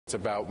It's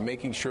about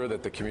making sure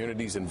that the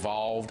community's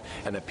involved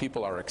and that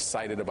people are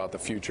excited about the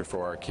future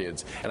for our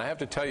kids. And I have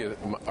to tell you,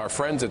 our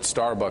friends at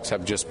Starbucks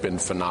have just been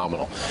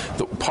phenomenal.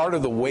 Part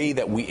of the way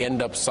that we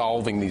end up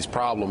solving these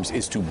problems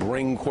is to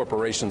bring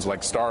corporations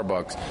like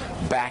Starbucks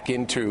back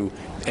into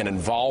an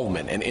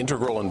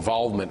integral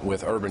involvement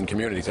with urban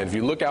communities. And if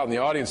you look out in the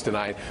audience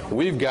tonight,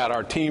 we've got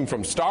our team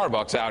from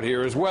Starbucks out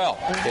here as well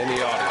in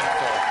the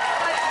audience.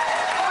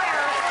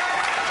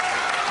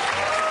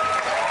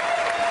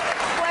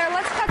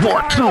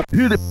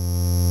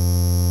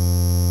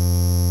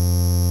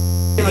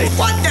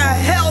 What the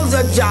hell's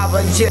a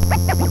Java chip?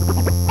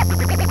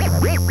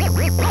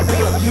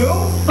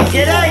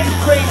 Get out, you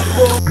crazy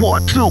boy.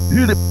 What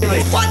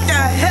the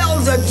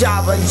hell's a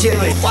Java chip?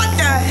 What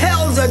the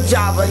hell's a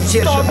Java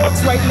chip?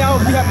 Starbucks right now,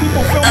 we have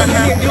people filming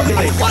in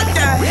here. What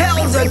the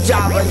hell's a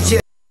Java chip?